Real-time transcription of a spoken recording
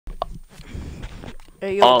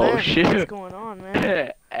Hey, yo, Oh Ben, shoot. what's going on,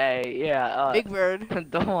 man? Hey, yeah, Bigbird.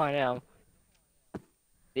 don't I am.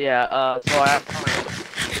 Yeah, so I have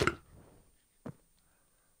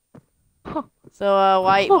So,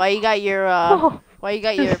 why you got your, why you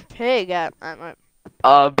got your pig at Big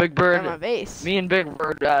my Bird, base? me and Big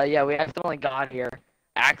Bird, yeah, we accidentally got here.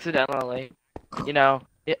 Accidentally. You know.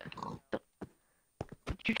 Yeah.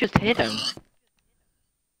 You just hit him.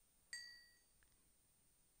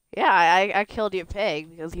 Yeah, I killed your pig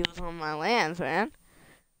because he was on my lands, man.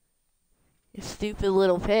 You stupid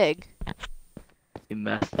little pig. You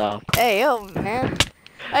messed up. Hey, yo, man.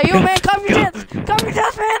 Hey, yo, man, calm your tits! Calm your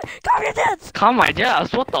tits, man! Calm your tits! Calm my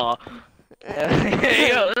jets, what the?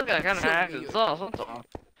 Yo, this guy kinda acting sus, what's up?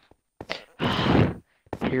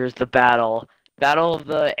 Here's the battle. Battle of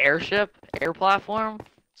the airship, air platform,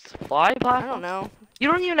 fly platform? I don't know.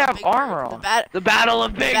 You don't even have armor on. The battle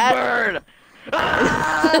of Big Bird! The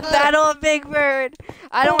Battle of Bigbird!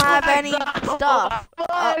 I don't have any stuff.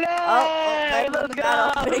 Let's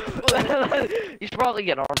go! You should probably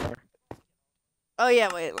get armor. Oh yeah,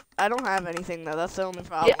 wait. I don't have anything though. That's the only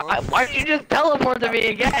problem. Yeah, why don't you just teleport to me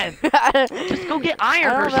again? Just go get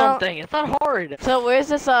iron or something. It's not hard. So where's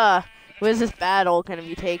this battle gonna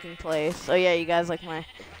be taking place? Oh yeah, you guys like my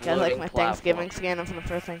Thanksgiving skin. I'm from the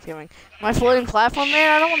first Thanksgiving. My floating platform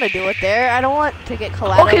there. I don't want to do it there. I don't want to get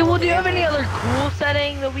collateral. Okay, well, do you have any other cool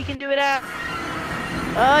setting that we can do it at?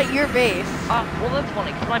 Your base. Well, that's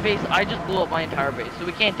funny, because my base, I just blew up my entire base, so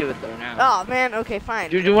we can't do it there now. Oh, man, okay, fine.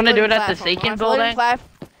 Do you want to do it at the Sakin building?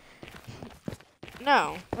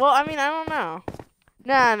 No. Well, I mean, I don't know.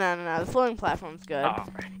 No. The floating platform's good. Oh.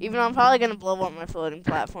 Even though I'm probably going to blow up my floating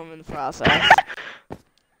platform in the process.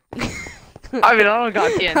 I mean, I don't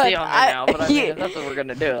got TNT on me now, but I mean, if that's what we're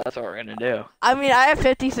gonna do, that's what we're gonna do. I mean, I have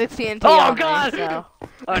 56 TNT on me, God! So.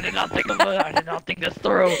 I did not think this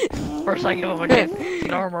through. First I give him a chance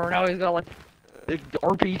armor, now he's got like the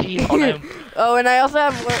RPG on him. Oh, and I also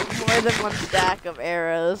have more than one stack of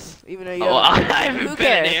arrows, even though you I have haven't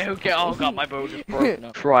been in here. Who cares? Oh God, my bow just broke.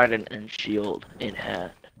 No. Trident and shield in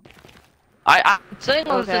hand. I'm saying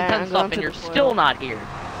all this intense stuff and you're still not here.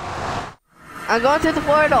 I'm going through the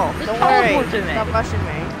portal. Just Don't worry. me. Stop rushing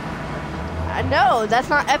me. No, that's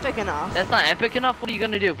not epic enough. That's not epic enough? What are you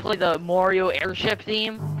gonna do? Play the Mario airship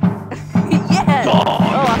theme? Yes!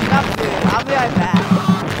 Oh, I forgot food. I'll be right back.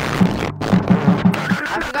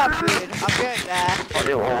 I forgot food. I'll be right back.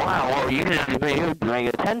 Oh, wow. You can bring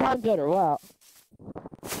it 10 times better. Wow.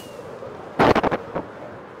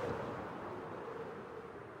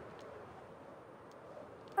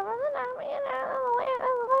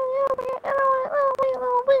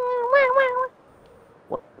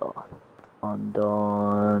 What the?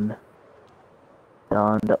 Undone.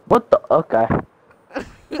 Done. What the? Okay.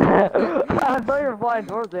 I thought you were flying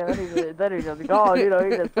towards him, and then he just, oh, you know,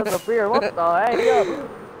 he just disappeared. What the heck? Yo.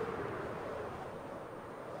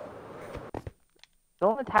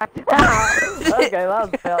 Don't attack him. Okay, that was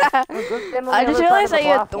fail. I just realized that you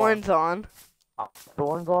had thorns on.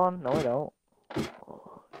 Thorns on? No, I don't.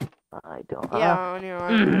 I don't. Yeah, on your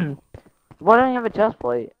arm. Why don't you have a chest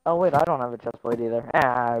plate? Oh wait, I don't have a chest plate either.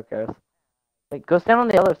 Ah, who cares? Wait, go stand on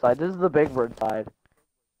the other side. This is the Big Bird side.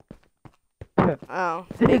 Oh.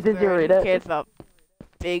 Did you read it? Who cares about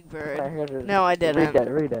Bigbird? No, I didn't.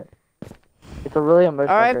 Read it. It's a really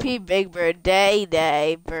emotional. R.I.P. Bigbird. Day,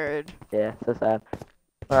 bird. Yeah, so sad.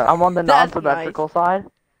 Alright, I'm on the non-symmetrical side.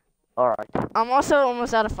 Alright. I'm also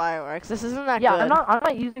almost out of fireworks. This isn't that good. Yeah, I'm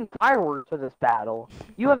not using fireworks for this battle.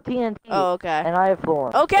 You have TNT. Oh, okay. And I have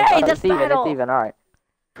thorns. Okay, this battle. It's even. Alright.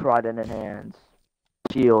 Trident in hand.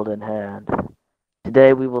 Shield in hand.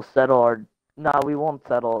 Today we will settle our... No, we won't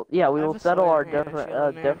settle. Yeah, we will settle our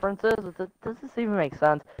differences. Does this even make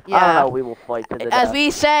sense? Yeah. I don't know. We will fight to the death. As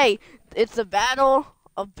we say, it's the Battle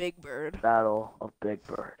of Bigbird. Battle of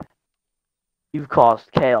Bigbird. You've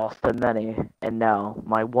caused chaos to many, and now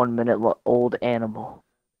my 1 minute old animal.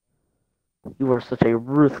 You are such a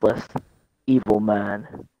ruthless, evil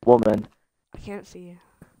man, woman. I can't see you.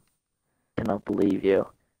 Cannot believe you.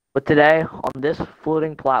 But today, on this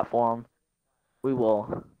floating platform, we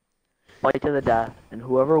will fight to the death, and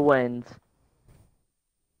whoever wins,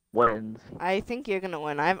 wins. I think you're gonna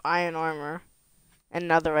win. I have iron armor and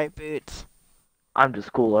netherite boots. I'm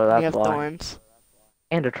just cooler, that's why. You have thorns.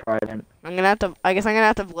 And a trident. I guess I'm gonna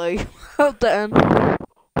have to blow you out then.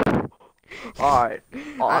 Alright.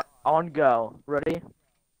 On go. Ready?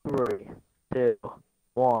 3, 2,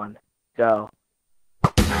 1, go.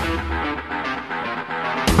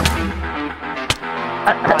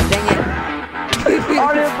 Oh, dang it. Oh,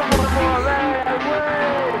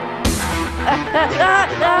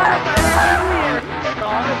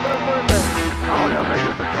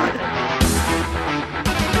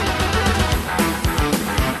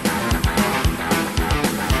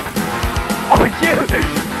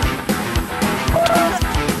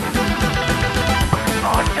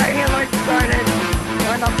 darn it!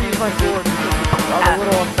 Why not use my sword? That was a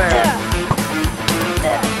little unfair.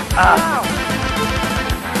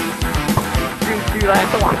 Dude, I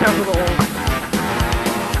have to watch out for the hole.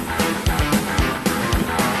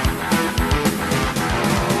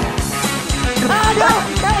 Oh no!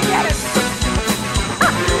 Gotta get it!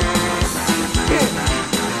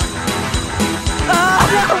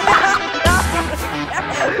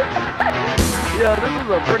 Yeah, this is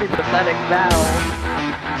a pretty pathetic battle.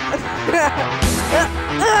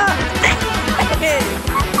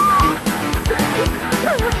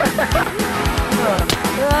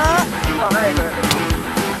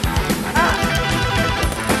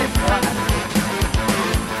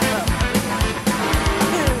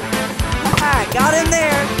 Got in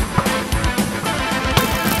there.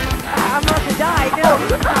 I'm about to die. No.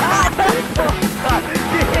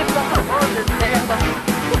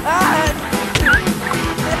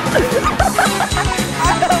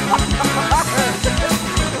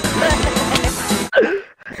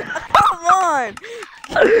 Come on.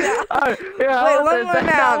 Wait, one more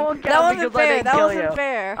round. That wasn't fair. That wasn't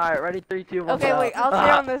fair. Alright, ready? 3, 2, 1. Okay, wait. I'll stay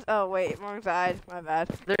on this. Oh, wait. Wrong side. My bad.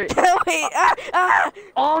 Wait.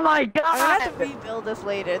 Oh my god! I'm gonna have to rebuild this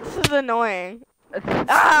later. This is annoying.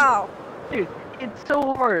 Ow! Dude, it's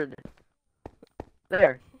so hard.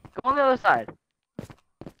 There. Go on the other side.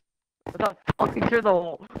 Without falling through the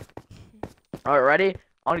hole. Alright, ready?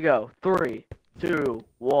 On to go. 3, 2,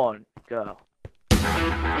 1, go.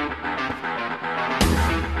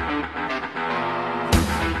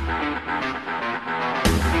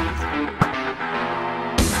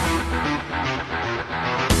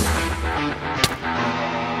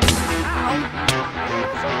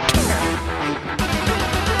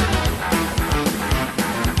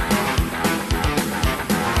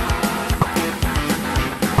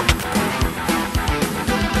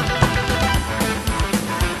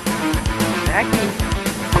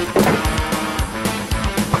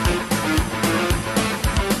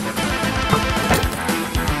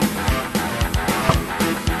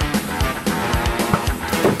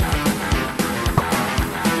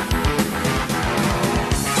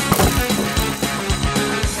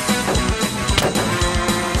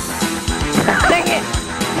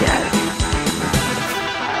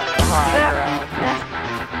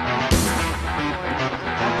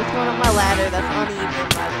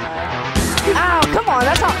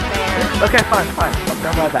 Okay, fine. I'll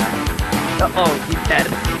turn my back. Uh-oh, he's dead.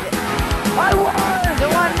 I won! No,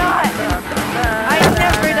 I'm not! I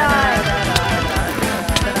never died!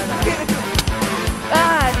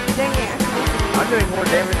 Dang it. I'm doing more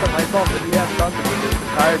damage to myself than you have done to me this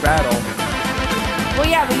entire battle. Well,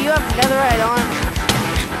 yeah, but you have netherite on.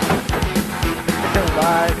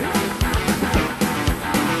 Bye.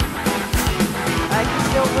 I can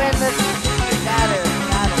still win this battle.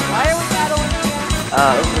 Why are we battling again?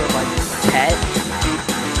 Over my pet.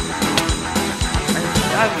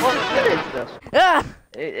 What is this?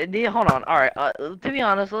 Hold on. Alright, to be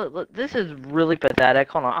honest, this is really pathetic.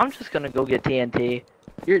 Hold on, I'm just gonna go get TNT.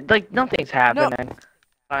 You're like, nothing's happening. No.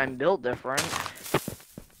 I'm built different.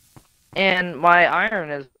 And my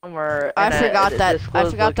iron is somewhere. I forgot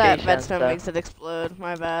that redstone makes it explode.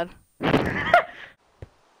 My bad.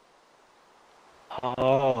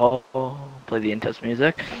 Oh, play the in-test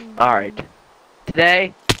music. Alright.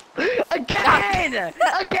 Today, again!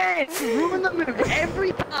 Ruin the move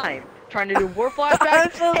every time! Trying to do more flashbacks.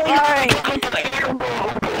 I'm so sorry!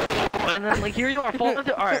 And then, like, here you are falling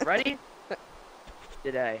through. Alright, ready?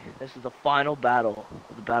 Today, this is the final battle.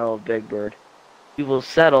 The Battle of Bigbird. We will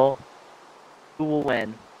settle who will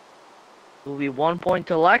win. It will be 1 point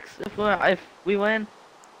to Lex if we win.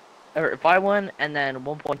 Or if I win, and then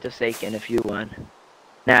 1 point to Saken if you win.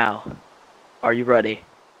 Now, are you ready?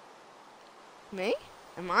 Me?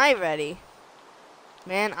 Am I ready?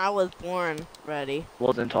 Man, I was born ready.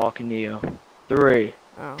 Wasn't talking to you. 3,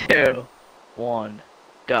 2, 1,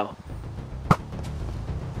 go.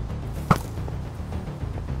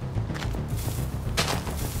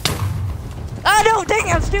 Ah, no! Dang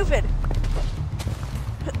it, I'm stupid!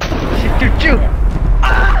 Shoot!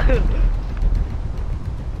 Ah!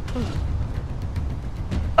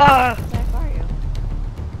 Ah! Where are you?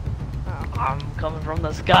 Oh. I'm coming from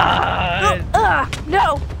the sky!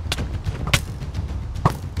 No!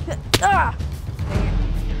 Ah! Dang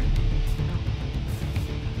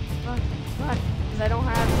it. Run, because I don't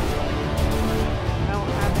have any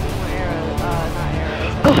more arrows, not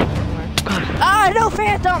arrows. Ah, no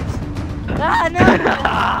phantoms! Ah, no!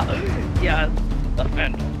 Yes, the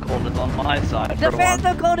phantom cold is on my side. The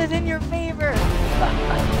phantom cold is in your favor!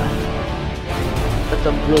 That's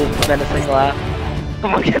a really menacing laugh.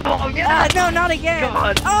 Come on, get on! No, not again! Come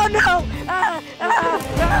on! Oh, no!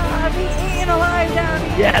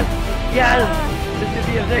 Yes! Yes! This could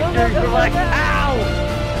be a victory for Lex. Ow!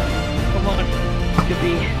 Come on. This could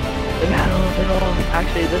be the battle of it all.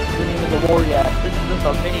 Actually, this isn't even the war yet. This is just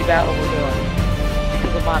a mini battle we're doing.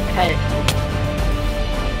 Because of my pet.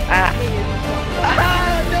 Ah!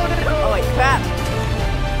 Ah! No, no, no! Oh, wait, crap.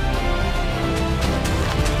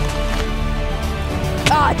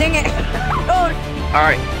 Ah, dang it. Oh.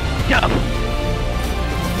 Alright, go!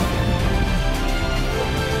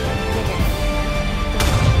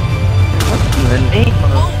 What's in the name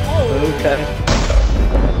of... Oh, Okay.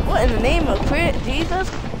 what in the name of Jesus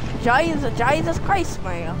Christ,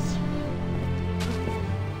 my ass.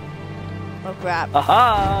 Oh, crap.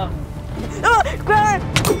 Aha! Oh, crap!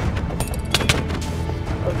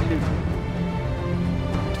 Oh, shoot.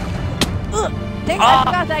 Ugh, dang it, I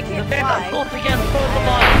forgot that I can't the fly. pulse against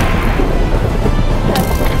Pokemon!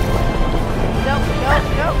 No.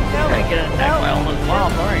 You're gonna get attacked by all those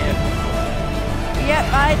mobs, aren't you? Yep,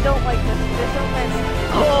 I don't like this. This so messy.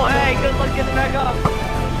 Oh, hey, good luck getting back up!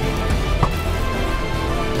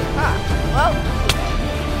 Huh. Well.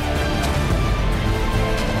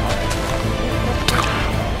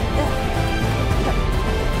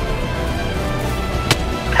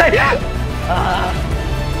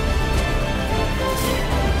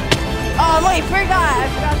 Oh, wait, I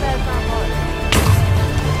forgot that it's not water.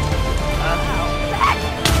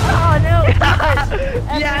 Oh, no.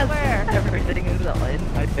 Yes! Everything is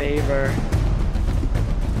in my favor.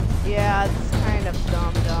 Yeah, it's kind of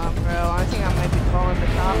dumb, bro. I think I might be calling the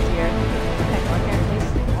cops here. Heck, why can't I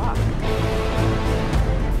just walk?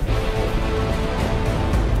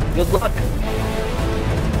 Good luck.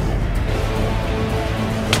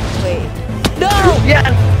 Wait. No!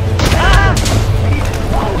 Yes! Ah!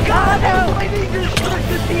 Oh god, no! I need to shoot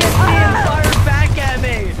the TNT and fire back at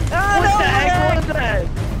me! Oh, What no the heck way. was that?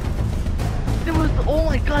 It was, oh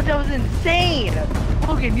my god, that was insane!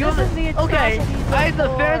 Logan, you have This is the okay, atrocities I have the of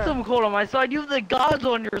war. Phantom Cold on my side, you have the gods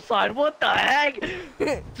on your side, what the heck?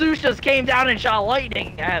 Zeus just came down and shot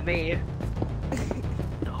lightning at me.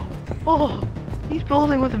 Oh, he's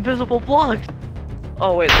building with invisible blocks.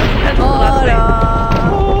 Oh wait, that's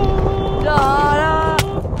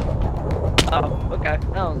Oh, okay,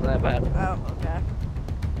 that wasn't that bad. Oh, okay.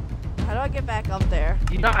 How do I get back up there?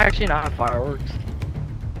 You not actually not have fireworks.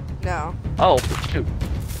 No. Oh, shoot.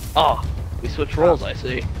 Oh, we switched roles, I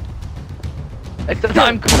see. Except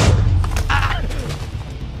I'm cool. Ah!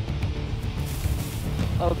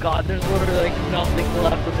 Oh god, there's literally like nothing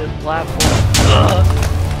left of this platform.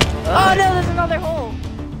 Oh no, there's another hole.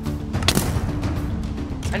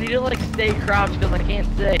 I need to like stay crouched because I can't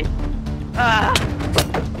see. Ah!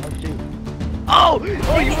 Oh shoot. Oh!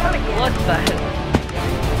 Oh, you want to clutch that?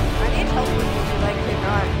 I need help with you, like you're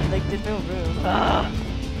not, like there's no room. Ah!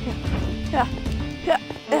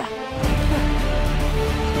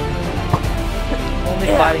 Only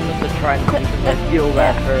fighting with the trident because I feel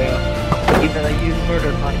that for even though you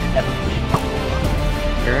murdered my epic.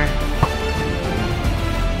 Sure.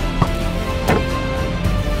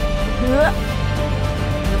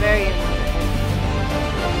 The very end.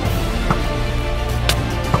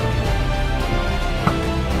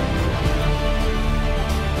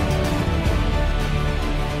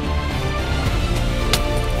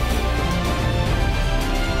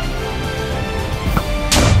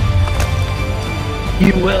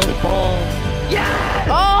 You will fall. Yes!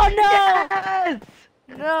 Oh no! Yes!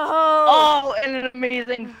 No! Oh, and an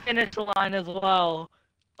amazing finish line as well.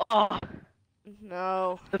 Oh,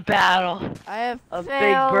 No. the battle I have of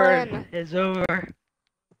fallen. Bigbird is over.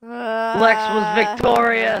 Lex was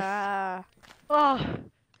victorious. Oh,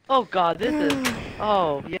 oh God, this is.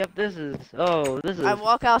 Oh, yep, this is. Oh, this is. I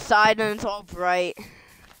walk outside and it's all bright.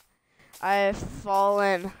 I have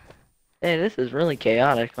fallen. Hey, this is really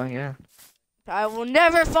chaotic. My God. I will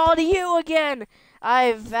never fall to you again.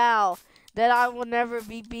 I vow that I will never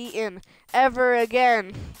be beaten ever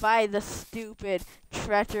again by the stupid,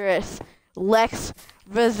 treacherous Lex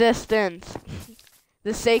resistance.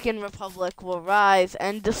 The Sacred Republic will rise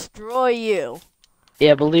and destroy you.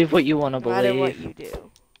 Yeah, believe what you want to No matter what believe. you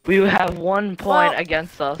do. We have 1 point Well-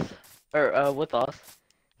 against us, or with us,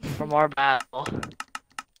 from our battle.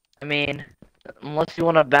 I mean, unless you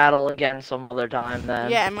want to battle again some other time, then.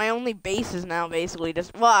 Yeah, and my only base is now basically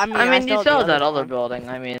just. Well, I mean, you have still the have that other one. building.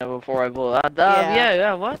 I mean, before I blew it out. Yeah.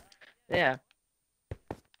 Yeah, what? Yeah.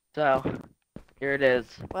 So, here it is.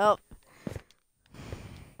 Well,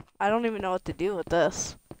 I don't even know what to do with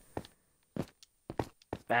this.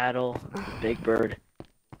 Battle, Bigbird.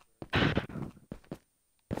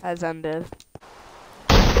 Has ended.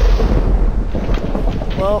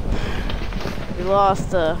 Well, we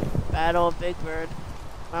lost the Battle of Bigbird.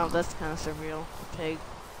 Wow, that's kind of surreal. Pig.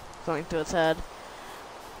 something to its head.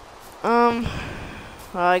 Well,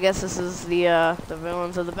 I guess this is the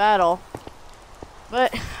villains of the battle.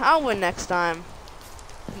 But I'll win next time.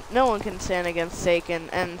 No one can stand against Satan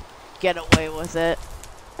and get away with it.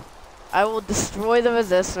 I will destroy the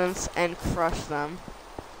resistance and crush them.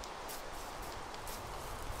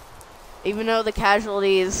 Even though the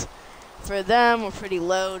casualties for them were pretty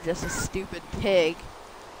low, just a stupid pig.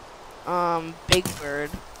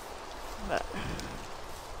 Bigbird.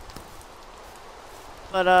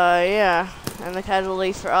 But yeah. And the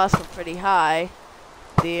casualties for us were pretty high.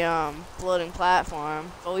 The, floating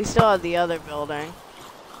platform. But we still had the other building.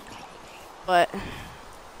 But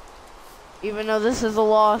even though this is a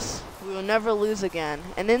loss, we will never lose again.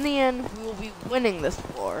 And in the end, we will be winning this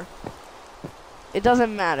war. It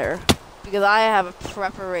doesn't matter. Because I have a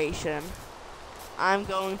preparation. I'm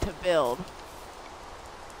going to build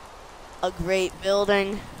a great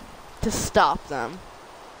building to stop them.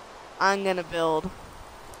 I'm going to build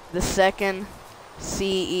the second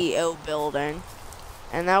CEO building.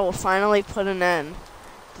 And that will finally put an end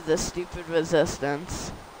to this stupid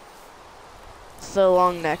resistance. So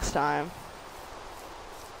long next time.